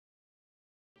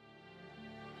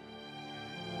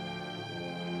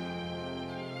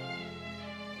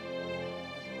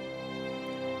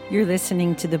You're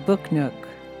listening to the Book Nook.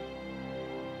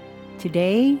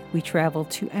 Today we travel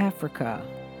to Africa,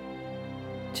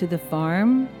 to the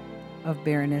farm of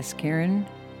Baroness Karen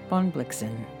von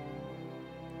Blixen.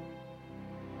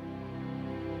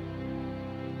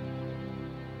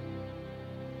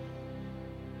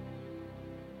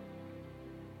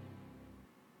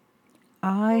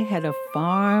 I had a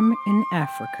farm in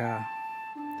Africa,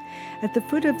 at the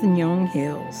foot of the Nyong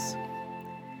Hills.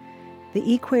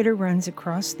 The equator runs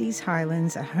across these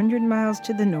highlands 100 miles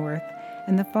to the north,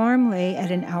 and the farm lay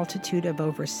at an altitude of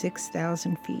over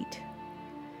 6,000 feet.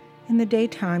 In the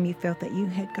daytime, you felt that you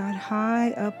had got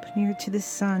high up near to the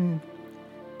sun,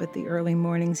 but the early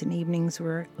mornings and evenings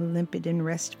were limpid and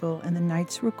restful, and the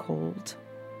nights were cold.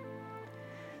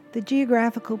 The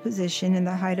geographical position and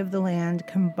the height of the land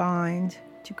combined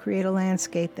to create a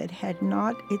landscape that had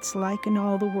not its like in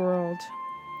all the world.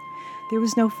 There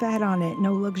was no fat on it,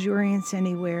 no luxuriance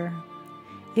anywhere.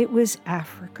 It was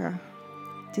Africa,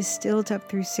 distilled up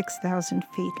through 6,000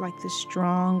 feet like the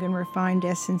strong and refined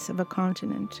essence of a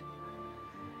continent.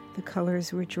 The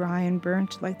colors were dry and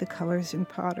burnt like the colors in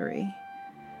pottery.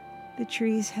 The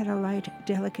trees had a light,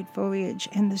 delicate foliage,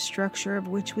 and the structure of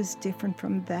which was different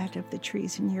from that of the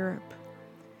trees in Europe.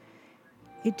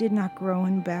 It did not grow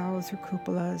in boughs or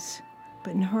cupolas,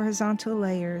 but in horizontal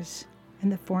layers,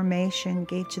 and the formation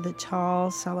gave to the tall,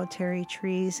 solitary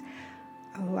trees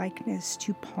a likeness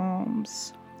to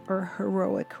palms or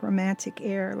heroic, romantic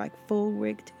air like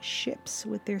full-rigged ships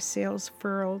with their sails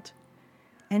furled,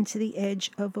 and to the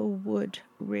edge of a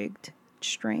wood-rigged,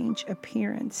 strange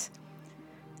appearance,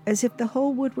 as if the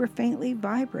whole wood were faintly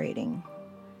vibrating.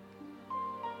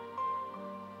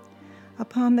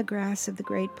 Upon the grass of the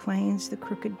great plains, the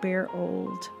crooked, bare,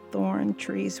 old thorn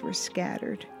trees were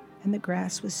scattered, and the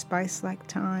grass was spiced like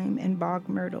thyme and bog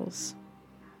myrtles.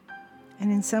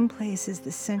 And in some places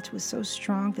the scent was so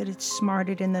strong that it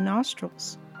smarted in the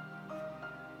nostrils.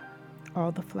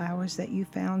 All the flowers that you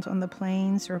found on the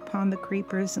plains or upon the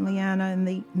creepers and liana in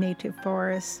the native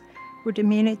forests were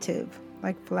diminutive,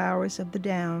 like flowers of the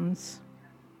downs.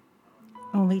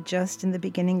 Only just in the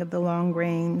beginning of the long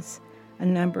rains, a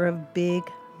number of big,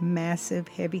 massive,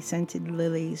 heavy-scented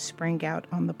lilies sprang out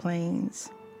on the plains.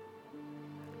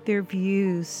 Their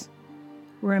views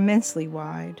were immensely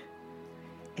wide.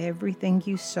 Everything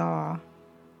you saw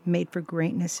made for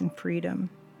greatness and freedom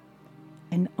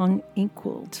and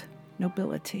unequaled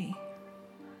nobility.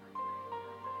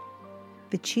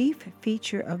 The chief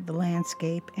feature of the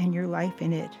landscape and your life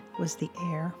in it was the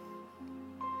air.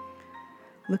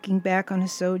 Looking back on a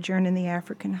sojourn in the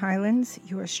African highlands,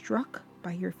 you are struck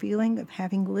by your feeling of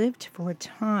having lived for a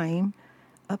time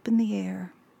up in the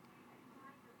air.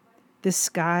 The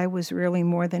sky was rarely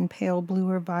more than pale blue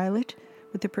or violet,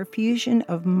 with a profusion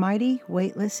of mighty,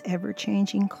 weightless,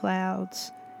 ever-changing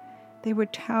clouds. They were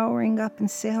towering up and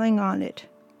sailing on it,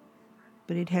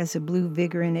 but it has a blue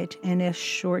vigor in it, and a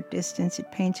short distance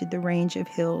it painted the range of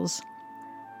hills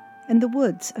and the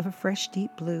woods of a fresh,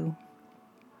 deep blue.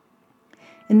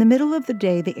 In the middle of the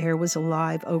day, the air was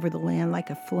alive over the land like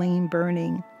a flame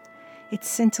burning. It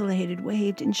scintillated,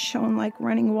 waved, and shone like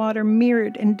running water,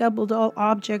 mirrored and doubled all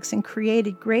objects, and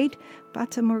created great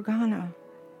Fata Morgana.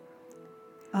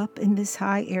 Up in this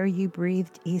high air you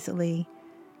breathed easily,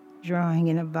 drawing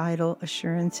in a vital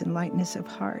assurance and lightness of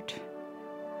heart.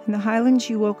 In the highlands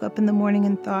you woke up in the morning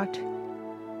and thought,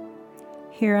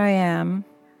 "Here I am,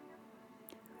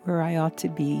 where I ought to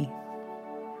be."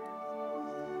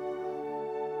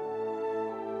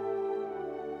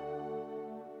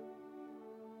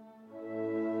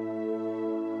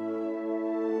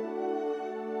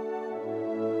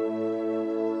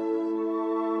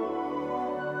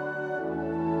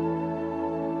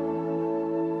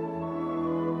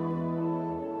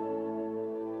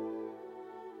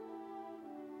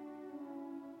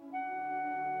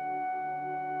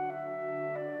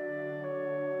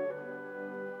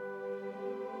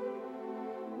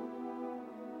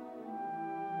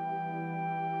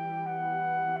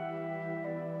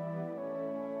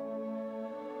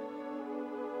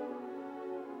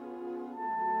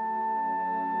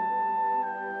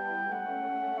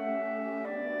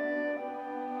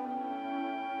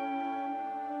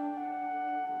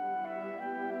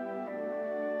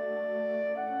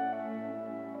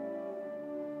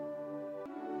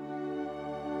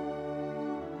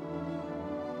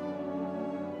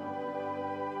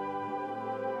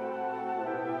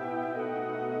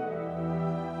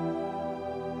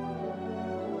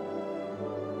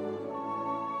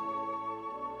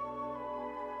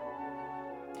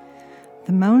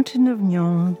 The mountain of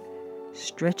Nyong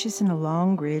stretches in a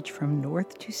long ridge from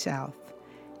north to south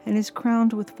and is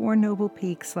crowned with 4 noble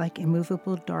peaks like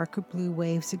immovable darker blue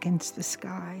waves against the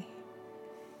sky.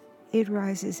 It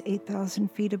rises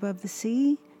 8,000 feet above the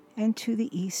sea and to the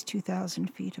east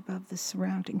 2,000 feet above the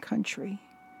surrounding country.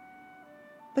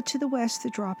 But to the west the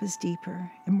drop is deeper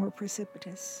and more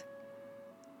precipitous.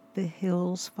 The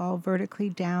hills fall vertically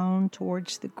down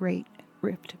towards the great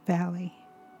Rift Valley.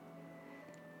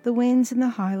 The winds in the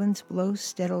highlands blow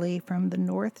steadily from the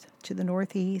north to the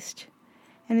northeast,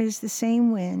 and it is the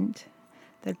same wind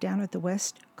that down at the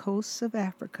west coasts of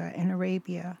Africa and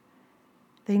Arabia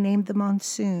they named the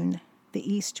monsoon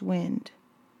the east wind,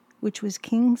 which was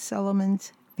King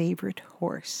Solomon's favorite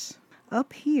horse.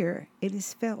 Up here it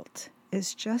is felt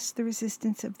as just the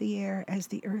resistance of the air as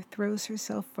the earth throws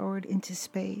herself forward into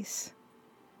space.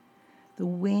 The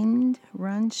wind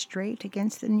runs straight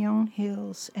against the Nook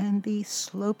Hills, and the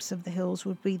slopes of the hills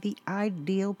would be the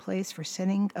ideal place for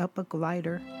setting up a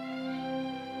glider.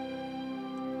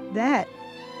 That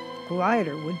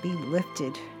glider would be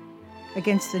lifted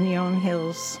against the Nook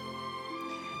Hills,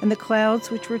 and the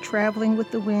clouds which were traveling with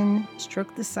the wind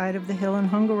struck the side of the hill and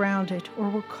hung around it, or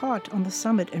were caught on the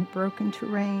summit and broke into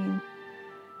rain.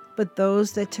 But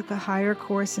those that took a higher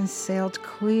course and sailed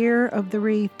clear of the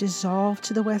reef dissolved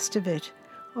to the west of it,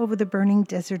 over the burning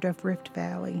desert of Rift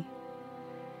Valley.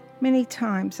 Many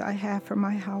times I have from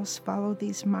my house followed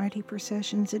these mighty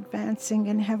processions advancing,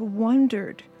 and have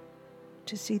wondered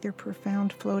to see their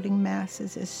profound floating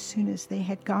masses as soon as they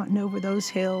had gotten over those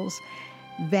hills,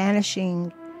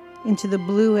 vanishing into the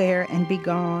blue air and be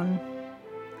gone.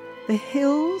 The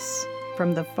hills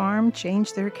from the farm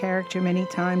changed their character many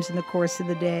times in the course of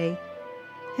the day,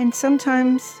 and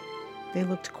sometimes they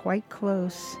looked quite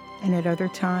close, and at other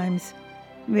times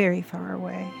very far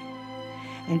away.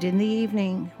 And in the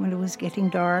evening, when it was getting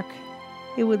dark,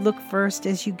 it would look first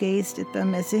as you gazed at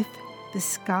them as if the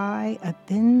sky, a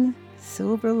thin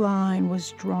silver line,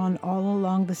 was drawn all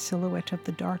along the silhouette of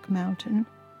the dark mountain.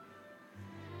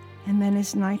 And then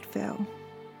as night fell,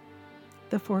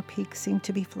 the 4 peaks seemed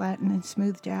to be flattened and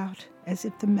smoothed out, as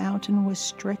if the mountain was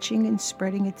stretching and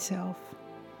spreading itself.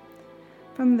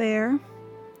 From there,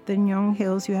 the Nook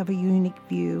Hills, you have a unique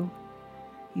view.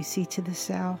 You see to the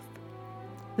south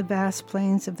the vast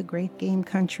plains of the great game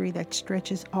country that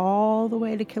stretches all the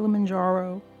way to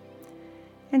Kilimanjaro,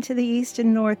 and to the east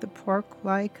and north the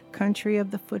park-like country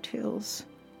of the foothills,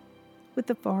 with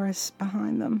the forests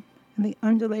behind them, and the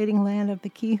undulating land of the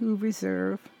Kivu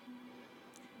Reserve,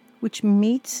 which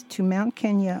meets to Mount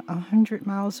Kenya 100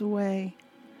 miles away,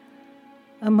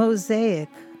 a mosaic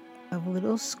of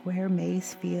little square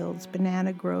maize fields,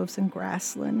 banana groves, and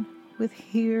grassland, with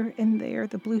here and there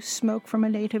the blue smoke from a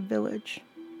native village,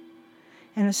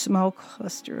 and a small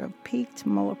cluster of peaked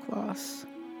moloclos.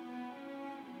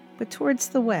 But towards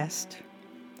the west,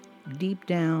 deep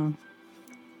down,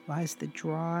 lies the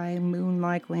dry,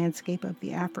 moon-like landscape of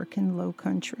the African low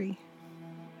country.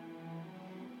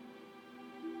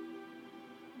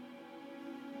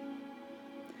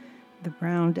 The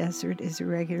brown desert is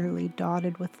irregularly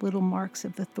dotted with little marks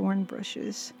of the thorn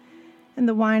bushes, and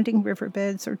the winding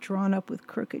riverbeds are drawn up with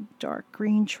crooked, dark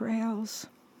green trails.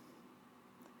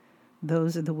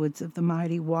 Those are the woods of the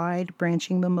mighty, wide,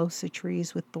 branching mimosa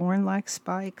trees with thorn-like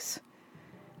spikes,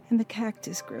 and the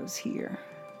cactus grows here.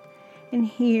 And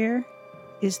here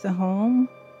is the home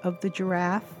of the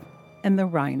giraffe and the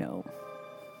rhino.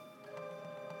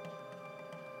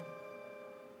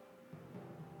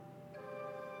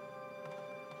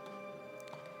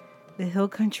 The hill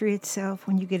country itself,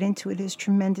 when you get into it, is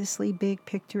tremendously big,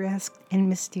 picturesque, and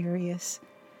mysterious.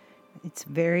 It's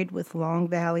varied with long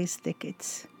valleys,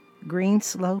 thickets, green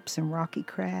slopes, and rocky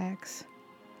crags.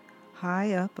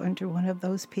 High up under one of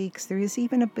those peaks, there is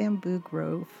even a bamboo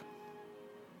grove.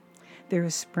 There are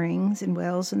springs and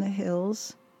wells in the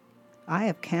hills. I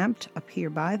have camped up here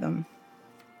by them.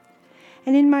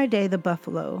 And in my day, the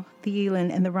buffalo, the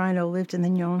eland, and the rhino lived in the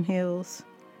Nook Hills.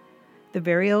 The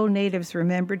very old natives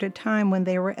remembered a time when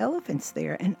there were elephants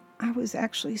there, and I was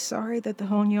actually sorry that the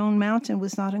whole Nook Mountain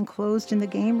was not enclosed in the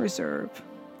game reserve.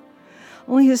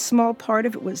 Only a small part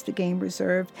of it was the game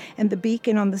reserve, and the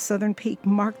beacon on the southern peak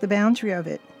marked the boundary of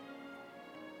it.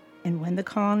 And when the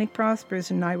colony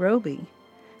prospers in Nairobi,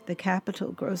 the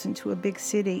capital grows into a big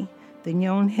city, the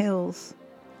Nook Hills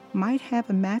might have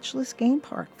a matchless game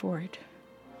park for it.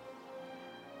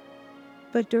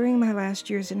 But during my last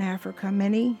years in Africa,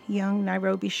 many young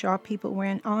Nairobi shop people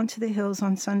went onto the hills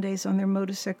on Sundays on their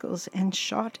motorcycles and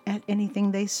shot at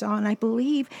anything they saw, and I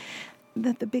believe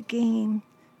that the big game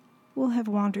will have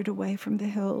wandered away from the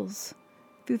hills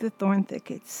through the thorn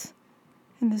thickets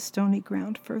and the stony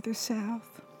ground further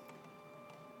south.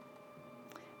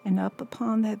 And up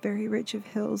upon that very ridge of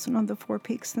hills and on the four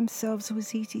peaks themselves it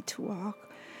was easy to walk,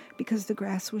 because the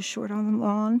grass was short on the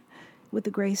lawn, with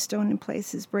the gray stone in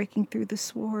places breaking through the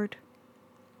sward.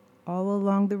 All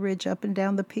along the ridge, up and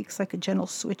down the peaks like a gentle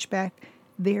switchback,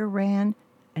 there ran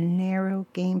a narrow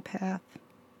game path.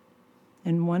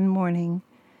 And one morning,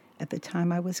 at the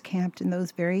time I was camped in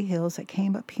those very hills, I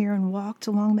came up here and walked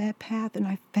along that path, and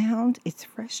I found its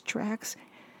fresh tracks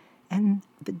and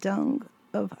the dung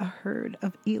of a herd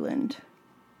of eland.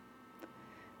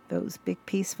 Those big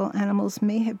peaceful animals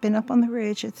may have been up on the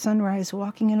ridge at sunrise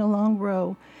walking in a long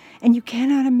row, and you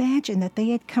cannot imagine that they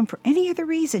had come for any other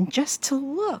reason, just to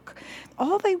look.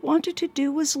 All they wanted to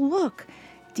do was look,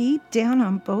 deep down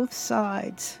on both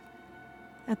sides,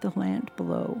 at the land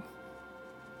below.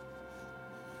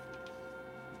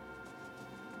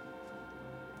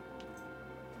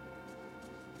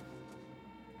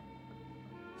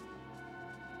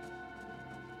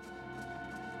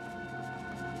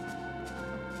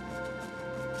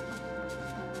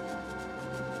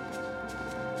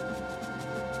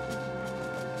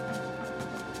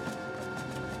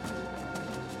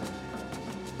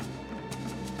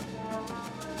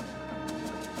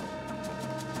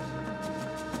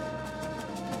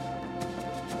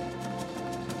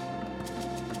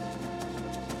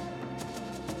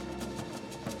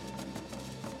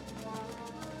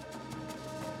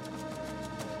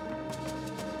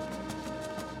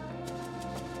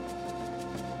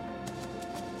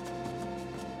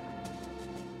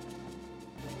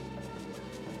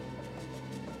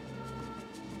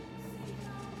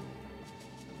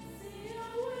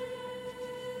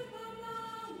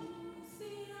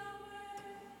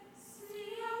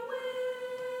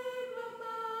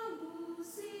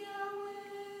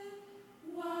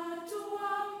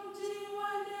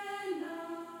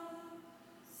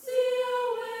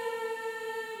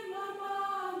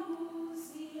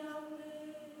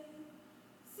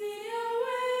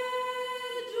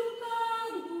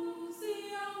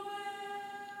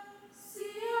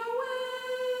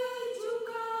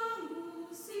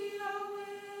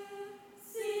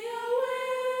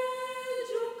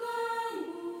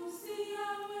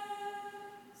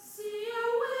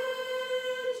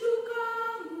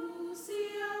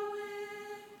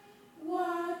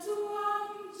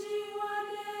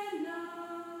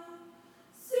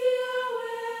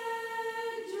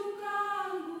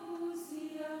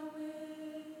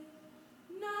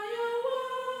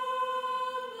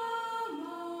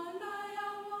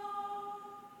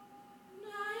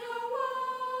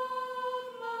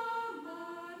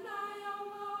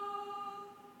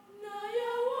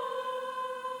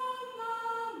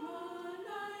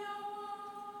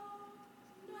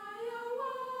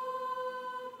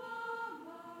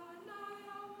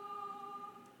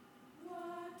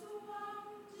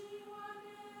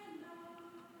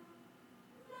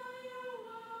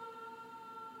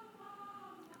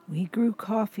 We grew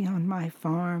coffee on my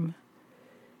farm.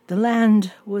 The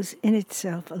land was in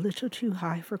itself a little too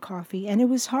high for coffee, and it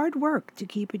was hard work to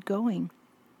keep it going.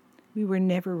 We were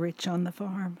never rich on the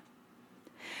farm.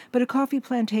 But a coffee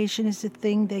plantation is a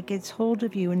thing that gets hold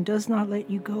of you and does not let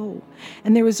you go,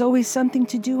 and there is always something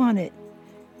to do on it.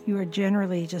 You are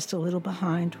generally just a little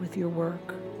behind with your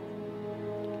work.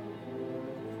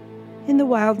 In the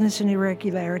wildness and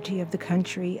irregularity of the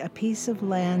country, a piece of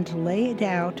land laid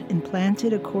out and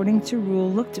planted according to rule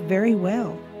looked very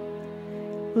well.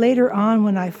 Later on,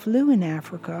 when I flew in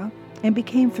Africa and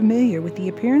became familiar with the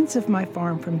appearance of my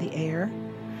farm from the air,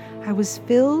 I was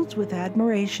filled with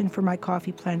admiration for my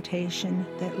coffee plantation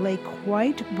that lay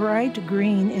quite bright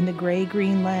green in the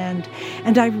gray-green land,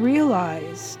 and I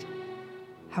realized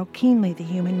how keenly the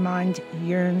human mind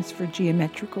yearns for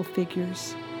geometrical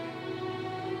figures.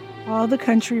 All the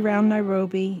country round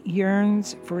Nairobi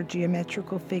yearns for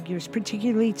geometrical figures,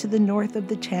 particularly to the north of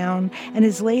the town, and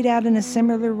is laid out in a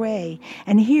similar way.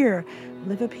 And here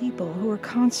live a people who are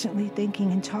constantly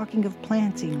thinking and talking of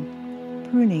planting,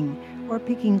 pruning, or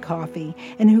picking coffee,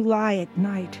 and who lie at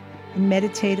night and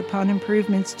meditate upon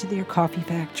improvements to their coffee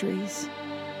factories.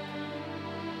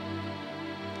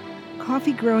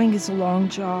 Coffee growing is a long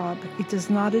job. It does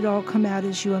not at all come out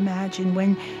as you imagine.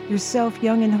 When yourself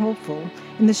young and hopeful,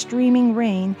 in the streaming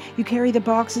rain, you carry the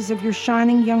boxes of your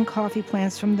shining young coffee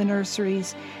plants from the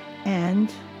nurseries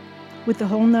and, with the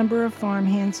whole number of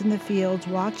farmhands in the fields,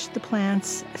 watch the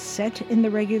plants set in the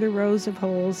regular rows of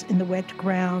holes in the wet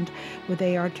ground where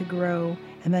they are to grow,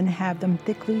 and then have them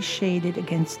thickly shaded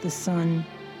against the sun,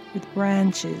 with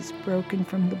branches broken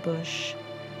from the bush,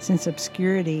 since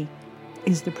obscurity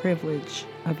is the privilege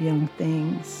of young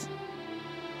things.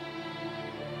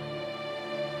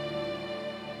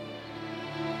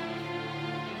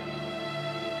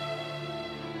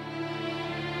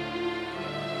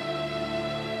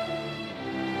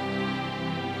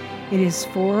 It is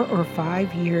 4 or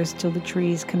 5 years till the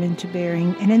trees come into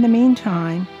bearing, and in the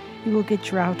meantime, you will get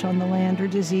drought on the land or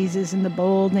diseases, and the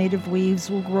bold native weeds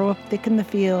will grow up thick in the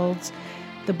fields.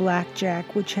 The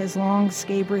blackjack, which has long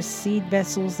scabrous seed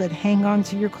vessels that hang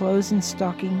onto your clothes and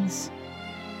stockings.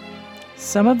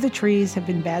 Some of the trees have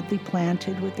been badly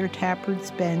planted with their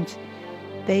taproots bent.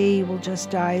 They will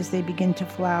just die as they begin to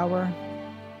flower.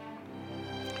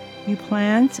 You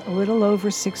plant a little over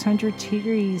 600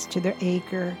 trees to the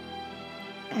acre,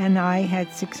 and I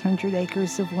had 600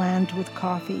 acres of land with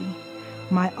coffee.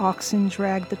 My oxen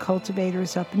dragged the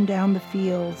cultivators up and down the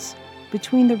fields,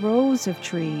 between the rows of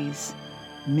trees,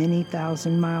 many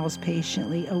thousand miles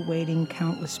patiently awaiting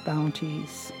countless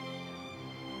bounties.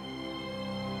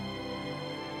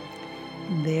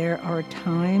 There are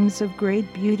times of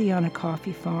great beauty on a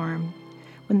coffee farm.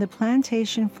 When the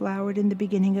plantation flowered in the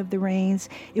beginning of the rains,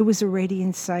 it was a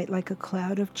radiant sight like a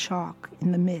cloud of chalk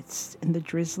in the midst in the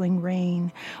drizzling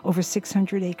rain over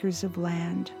 600 acres of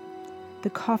land. The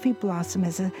coffee blossom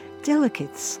has a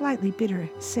delicate, slightly bitter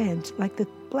scent like the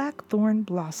blackthorn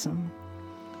blossom.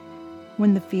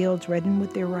 When the fields redden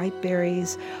with their ripe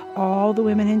berries, all the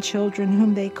women and children,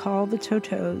 whom they call the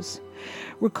Totos,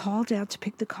 were called out to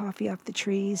pick the coffee off the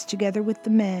trees together with the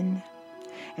men,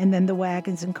 and then the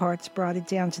wagons and carts brought it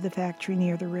down to the factory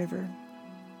near the river.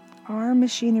 Our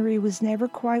machinery was never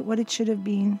quite what it should have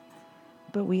been,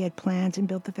 but we had planned and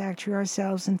built the factory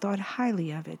ourselves and thought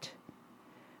highly of it.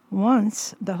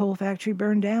 Once, the whole factory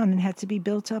burned down and had to be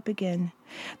built up again.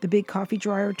 The big coffee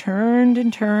dryer turned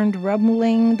and turned,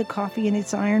 rumbling the coffee in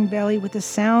its iron belly with a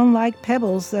sound like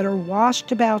pebbles that are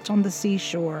washed about on the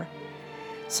seashore.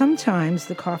 Sometimes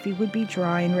the coffee would be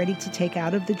dry and ready to take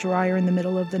out of the dryer in the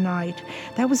middle of the night.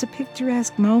 That was a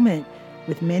picturesque moment,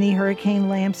 with many hurricane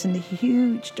lamps in the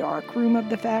huge dark room of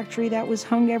the factory that was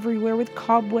hung everywhere with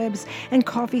cobwebs and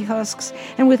coffee husks,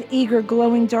 and with eager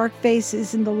glowing dark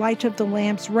faces in the light of the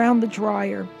lamps round the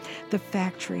dryer. The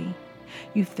factory,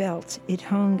 you felt it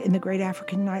hung in the great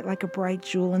African night like a bright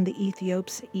jewel in the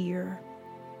Ethiop's ear.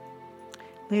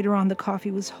 Later on, the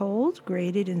coffee was hulled,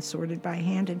 graded, and sorted by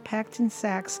hand and packed in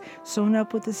sacks sewn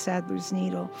up with a saddler's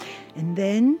needle. And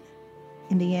then,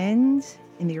 in the end,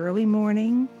 in the early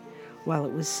morning, while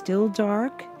it was still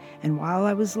dark, and while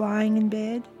I was lying in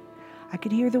bed, I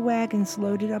could hear the wagons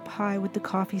loaded up high with the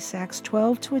coffee sacks,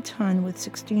 12 to a ton with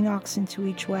 16 oxen to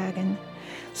each wagon,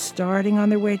 starting on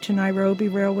their way to Nairobi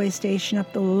railway station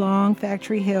up the long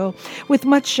factory hill, with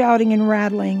much shouting and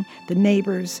rattling, the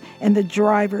neighbors and the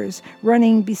drivers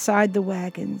running beside the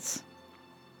wagons.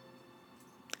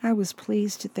 I was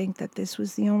pleased to think that this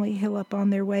was the only hill up on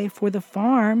their way, for the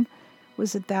farm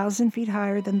was 1,000 feet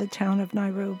higher than the town of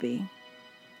Nairobi.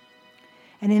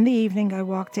 And in the evening I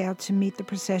walked out to meet the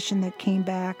procession that came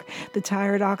back, the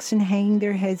tired oxen hanging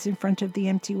their heads in front of the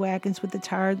empty wagons with the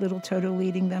tired little Toto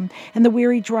leading them, and the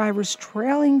weary drivers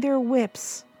trailing their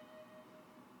whips.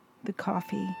 The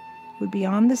coffee would be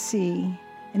on the sea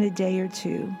in a day or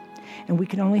two, and we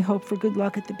could only hope for good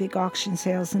luck at the big auction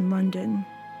sales in London.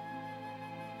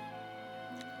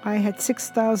 I had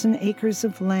 6,000 acres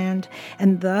of land,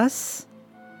 and thus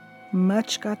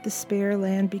much got the spare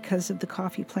land because of the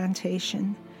coffee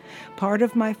plantation. Part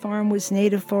of my farm was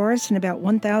native forest, and about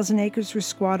 1,000 acres were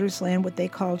squatters' land, what they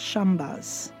called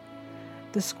shambas.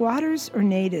 The squatters are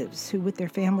natives who, with their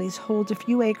families, hold a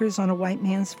few acres on a white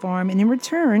man's farm, and in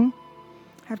return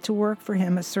have to work for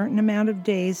him a certain amount of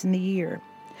days in the year.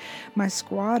 My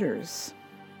squatters,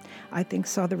 I think,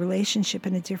 saw the relationship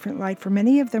in a different light, for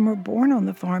many of them were born on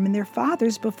the farm and their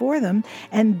fathers before them,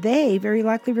 and they very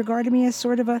likely regarded me as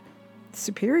sort of a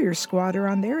superior squatter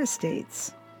on their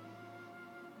estates.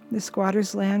 The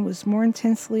squatter's land was more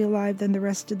intensely alive than the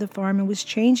rest of the farm and was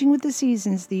changing with the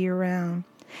seasons the year round.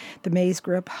 The maize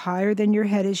grew up higher than your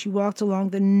head as you walked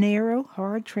along the narrow,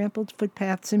 hard-trampled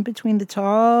footpaths in between the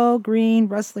tall, green,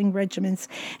 rustling regiments,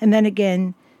 and then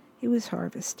again it was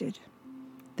harvested.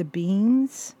 The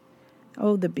beans,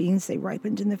 they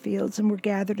ripened in the fields and were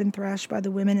gathered and thrashed by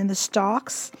the women, and the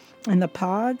stalks and the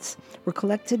pods were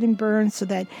collected and burned so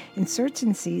that in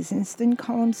certain seasons thin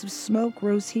columns of smoke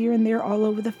rose here and there all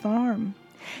over the farm.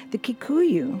 The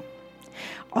Kikuyu,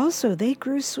 also, they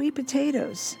grew sweet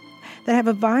potatoes that have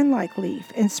a vine-like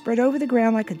leaf and spread over the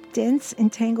ground like a dense,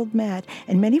 entangled mat,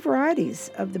 and many varieties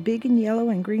of the big and yellow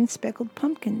and green speckled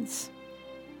pumpkins.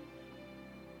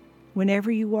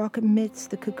 Whenever you walk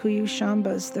amidst the Kikuyu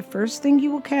shambas, the first thing you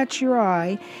will catch your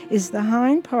eye is the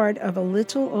hind part of a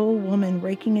little old woman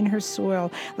raking in her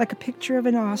soil, like a picture of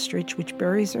an ostrich which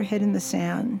buries her head in the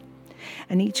sand.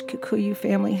 and each Kikuyu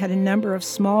family had a number of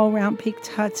small round-peaked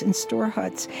huts and store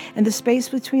huts, and the space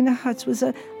between the huts was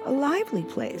a lively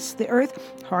place, the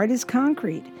earth hard as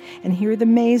concrete, and here the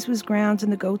maize was ground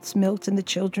and the goats milked and the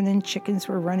children and chickens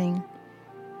were running.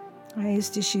 I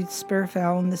used to shoot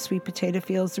spurfowl in the sweet potato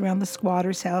fields around the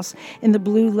squatter's house in the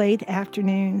blue late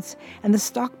afternoons, and the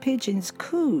stock pigeons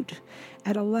cooed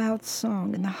at a loud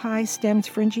song in the high-stemmed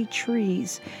fringy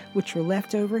trees which were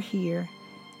left over here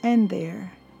and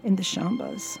there in the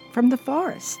shambas from the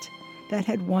forest that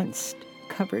had once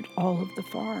covered all of the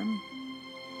farm.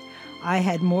 I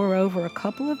had, moreover, a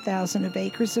couple of thousand of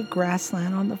acres of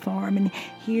grassland on the farm, and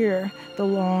here the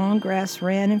long grass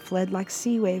ran and fled like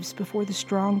sea waves before the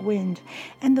strong wind,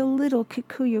 and the little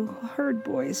Kikuyu herd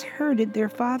boys herded their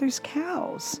father's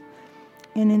cows.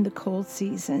 And in the cold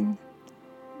season,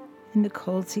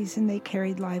 they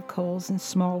carried live coals in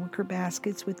small wicker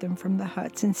baskets with them from the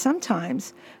huts, and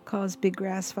sometimes caused big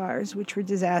grass fires, which were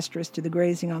disastrous to the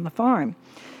grazing on the farm.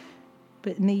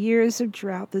 But in the years of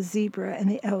drought, the zebra and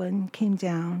the eland came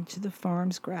down to the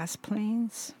farm's grass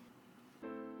plains.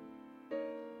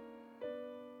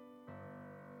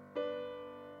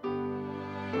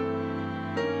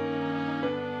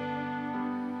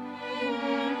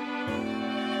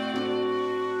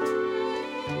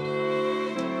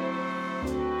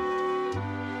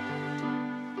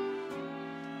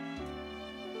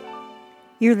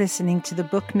 You're listening to the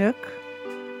Book Nook,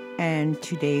 and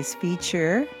today's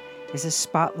feature is a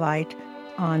spotlight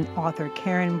on author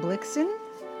Karen Blixen,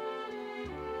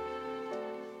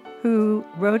 who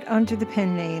wrote under the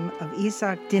pen name of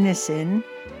Isak Dinesen,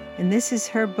 and this is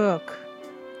her book,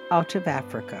 Out of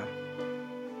Africa.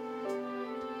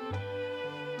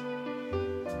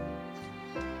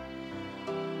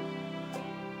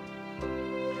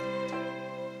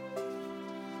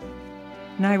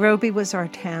 Nairobi was our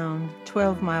town,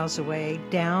 12 miles away,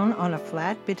 down on a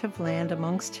flat bit of land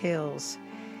amongst hills.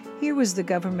 Here was the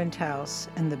government house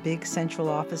and the big central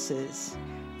offices.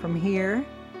 From here,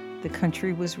 the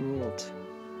country was ruled.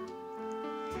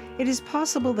 It is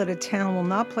possible that a town will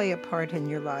not play a part in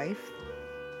your life.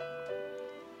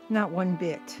 Not one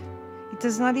bit. It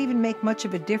does not even make much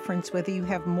of a difference whether you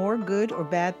have more good or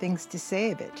bad things to say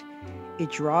of it.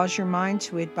 It draws your mind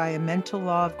to it by a mental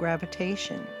law of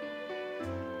gravitation.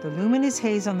 The luminous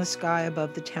haze on the sky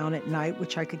above the town at night,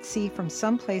 which I could see from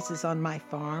some places on my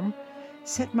farm,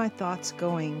 set my thoughts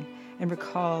going and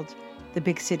recalled the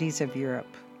big cities of Europe.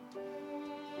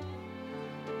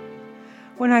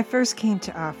 When I first came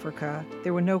to Africa,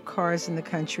 there were no cars in the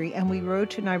country, and we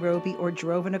rode to Nairobi or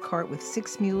drove in a cart with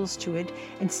 6 mules to it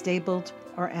and stabled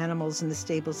our animals in the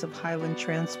stables of Highland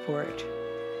Transport.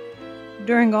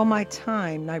 During all my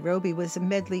time, Nairobi was a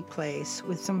medley place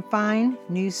with some fine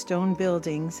new stone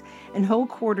buildings and whole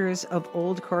quarters of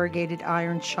old corrugated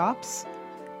iron shops,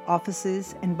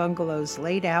 offices, and bungalows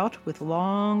laid out with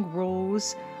long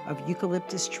rows of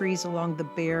eucalyptus trees along the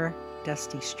bare,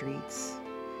 dusty streets.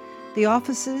 The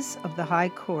offices of the High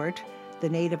Court, the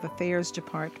Native Affairs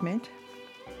Department,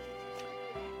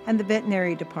 and the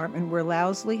Veterinary Department were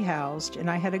lousily housed,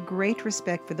 and I had a great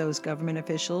respect for those government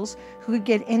officials who could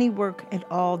get any work at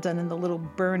all done in the little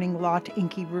burning lot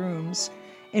inky rooms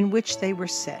in which they were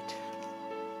set.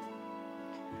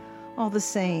 All the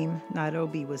same,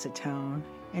 Nairobi was a town,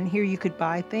 and here you could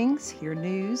buy things, hear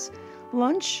news,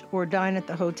 lunch, or dine at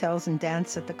the hotels and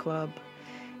dance at the club.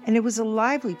 And it was a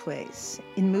lively place,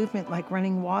 in movement like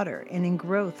running water, and in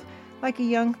growth like a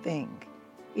young thing.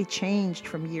 It changed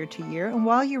from year to year, and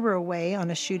while you were away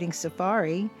on a shooting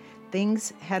safari,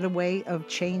 things had a way of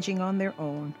changing on their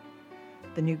own.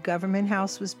 The new government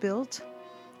house was built,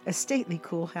 a stately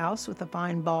cool house with a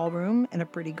fine ballroom and a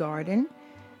pretty garden.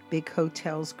 Big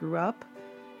hotels grew up.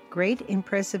 Great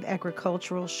impressive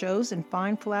agricultural shows and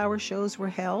fine flower shows were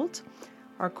held.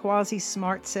 Our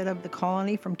quasi-smart set of the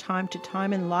colony from time to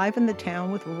time enlivened the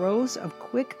town with rows of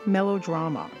quick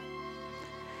melodrama.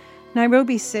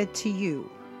 Nairobi said to you,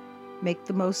 make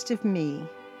the most of me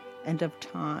and of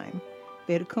time.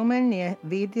 Willkommen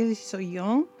wieder so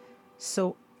young,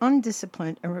 so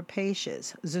undisciplined and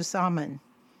rapacious, zusammen.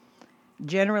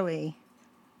 Generally,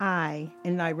 I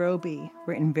and Nairobi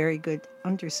were in very good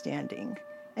understanding,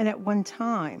 and at one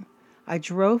time I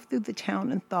drove through the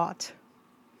town and thought,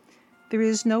 there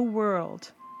is no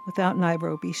world without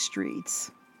Nairobi streets.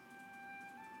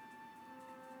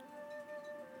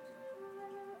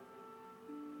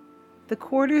 The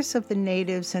quarters of the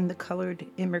natives and the colored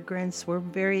immigrants were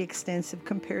very extensive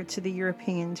compared to the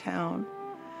European town.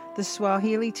 The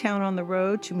Swahili town on the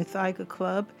road to Muthaiga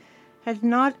Club had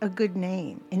not a good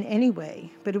name in any way,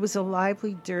 but it was a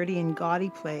lively, dirty, and gaudy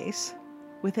place,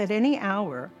 with at any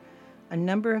hour a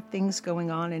number of things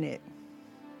going on in it.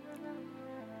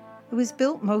 It was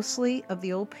built mostly of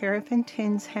the old paraffin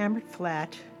tins hammered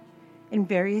flat in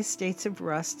various states of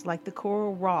rust, like the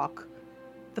coral rock,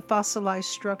 the fossilized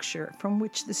structure from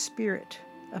which the spirit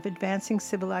of advancing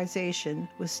civilization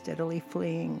was steadily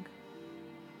fleeing.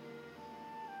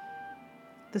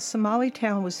 The Somali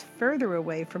town was further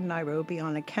away from Nairobi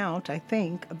on account, I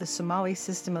think, of the Somali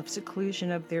system of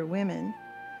seclusion of their women.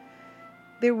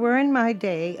 There were in my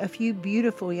day a few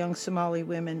beautiful young Somali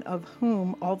women, of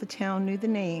whom all the town knew the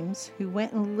names, who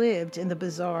went and lived in the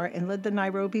bazaar and led the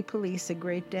Nairobi police a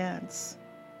great dance.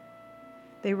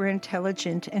 They were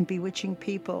intelligent and bewitching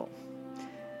people.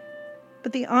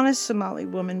 But the honest Somali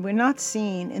women were not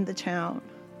seen in the town.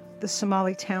 The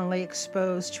Somali town lay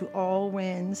exposed to all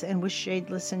winds and was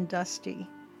shadeless and dusty.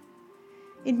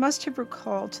 It must have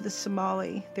recalled to the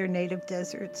Somali their native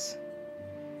deserts.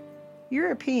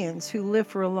 Europeans who live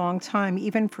for a long time,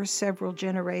 even for several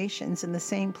generations in the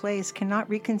same place, cannot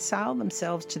reconcile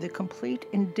themselves to the complete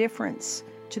indifference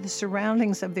to the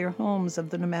surroundings of their homes of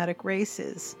the nomadic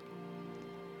races.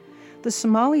 The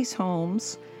Somalis'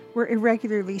 homes were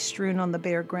irregularly strewn on the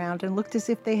bare ground and looked as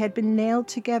if they had been nailed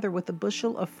together with a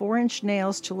bushel of 4-inch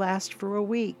nails to last for a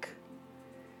week.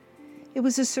 It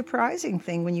was a surprising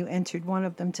thing when you entered one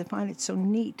of them to find it so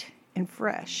neat and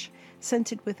fresh,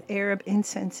 scented with Arab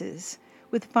incenses,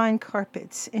 with fine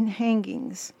carpets and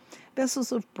hangings,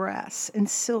 vessels of brass and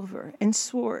silver, and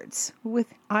swords with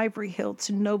ivory hilts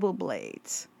and noble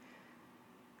blades.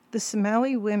 The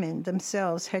Somali women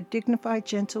themselves had dignified,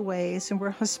 gentle ways and were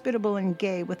hospitable and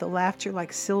gay with a laughter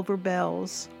like silver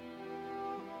bells.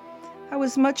 I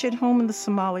was much at home in the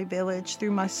Somali village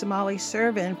through my Somali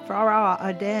servant, Farah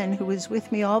Aden, who was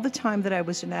with me all the time that I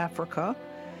was in Africa,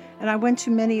 and I went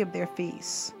to many of their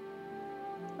feasts.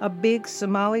 A big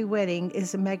Somali wedding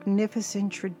is a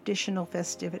magnificent traditional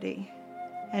festivity,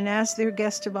 and as their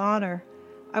guest of honor,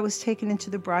 I was taken into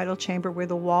the bridal chamber where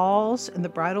the walls and the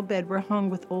bridal bed were hung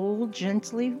with old,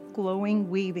 gently glowing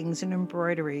weavings and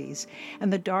embroideries,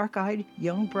 and the dark-eyed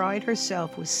young bride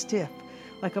herself was stiff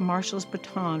like a marshal's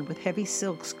baton with heavy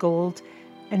silks, gold,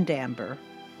 and amber.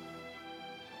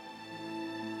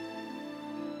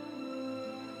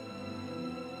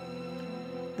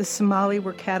 The Somali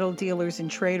were cattle dealers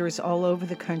and traders all over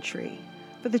the country.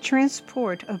 For the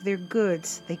transport of their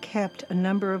goods, they kept a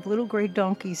number of little gray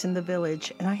donkeys in the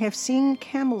village, and I have seen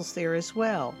camels there as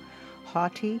well,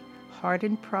 haughty,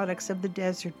 hardened products of the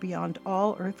desert beyond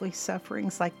all earthly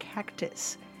sufferings, like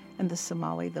cactus and the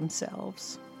Somali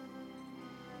themselves.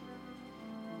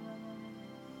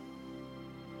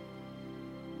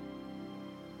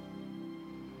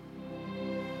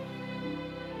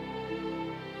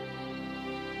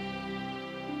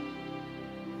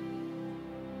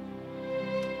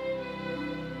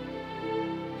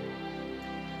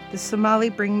 The Somali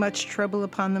bring much trouble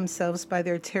upon themselves by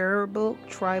their terrible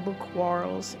tribal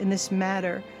quarrels. In this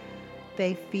matter,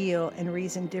 they feel and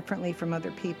reason differently from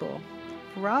other people.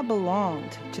 Farah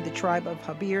belonged to the tribe of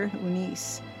Habir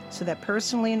Unis, so that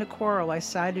personally in a quarrel I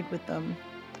sided with them.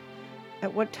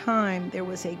 At what time there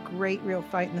was a great real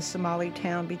fight in the Somali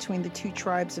town between the two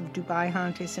tribes of Dubai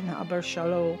Hantis and Haber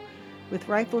Shalo, with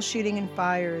rifle shooting and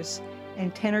fires,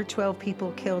 and 10 or 12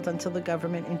 people killed until the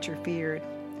government interfered.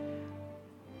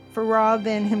 Farah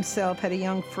then himself had a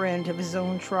young friend of his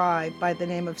own tribe by the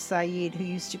name of Saeed, who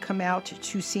used to come out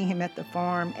to see him at the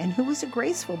farm, and who was a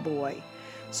graceful boy,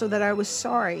 so that I was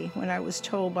sorry when I was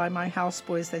told by my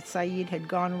houseboys that Saeed had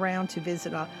gone round to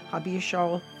visit a Habir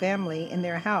Shal family in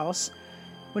their house,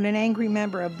 when an angry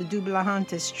member of the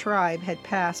Dublahantis tribe had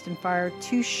passed and fired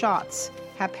 2 shots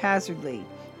haphazardly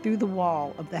through the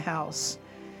wall of the house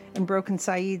and broken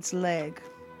Saeed's leg.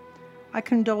 I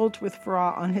condoled with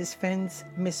Farah on his friend's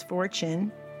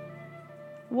misfortune.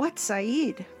 "What,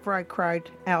 Saeed?" Farah cried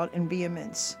out in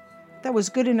vehemence. "That was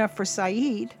good enough for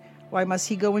Saeed. Why must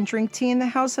he go and drink tea in the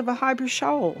house of a Habir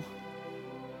Shaul?"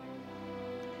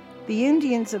 The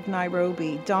Indians of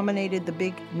Nairobi dominated the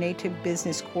big native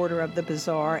business quarter of the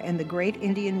bazaar, and the great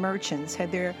Indian merchants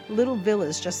had their little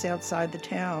villas just outside the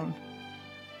town.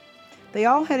 They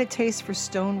all had a taste for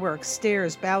stonework,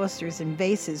 stairs, balusters, and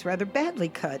vases rather badly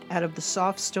cut out of the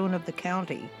soft stone of the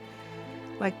county,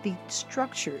 like the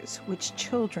structures which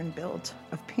children built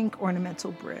of pink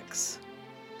ornamental bricks.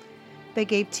 They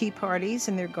gave tea parties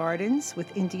in their gardens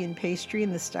with Indian pastry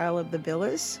in the style of the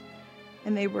villas,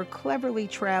 and they were cleverly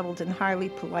traveled and highly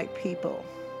polite people.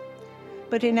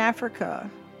 But in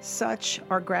Africa, such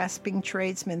are grasping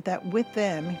tradesmen that with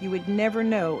them you would never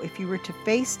know if you were to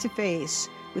face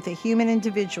with a human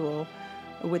individual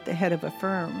or with the head of a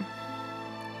firm.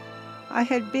 I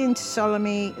had been to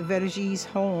Salome Vergi's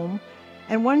home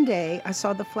And one day I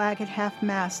saw the flag at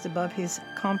half-mast above his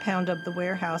compound of the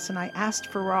warehouse, and I asked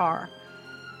Farrar,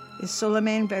 "Is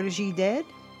Suleiman Berger dead?"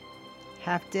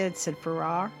 "Half dead," said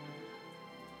Farrar.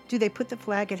 "Do they put the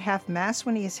flag at half-mast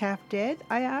when he is half dead?"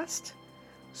 I asked.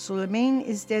 "Suleiman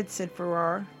is dead," said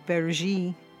Farrar.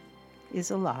 "Berger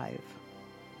is alive."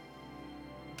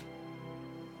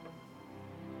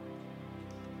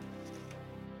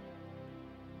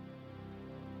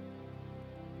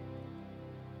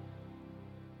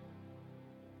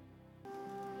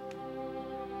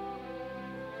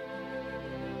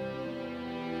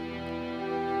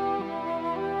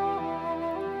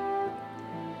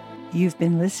 You've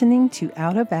been listening to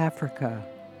Out of Africa,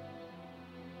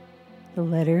 the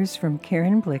letters from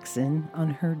Karen Blixen on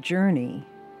her journey.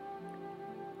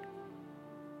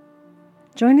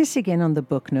 Join us again on the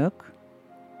Book Nook,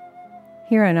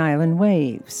 here on Island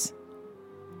Waves,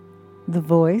 the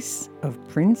voice of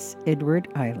Prince Edward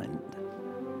Island.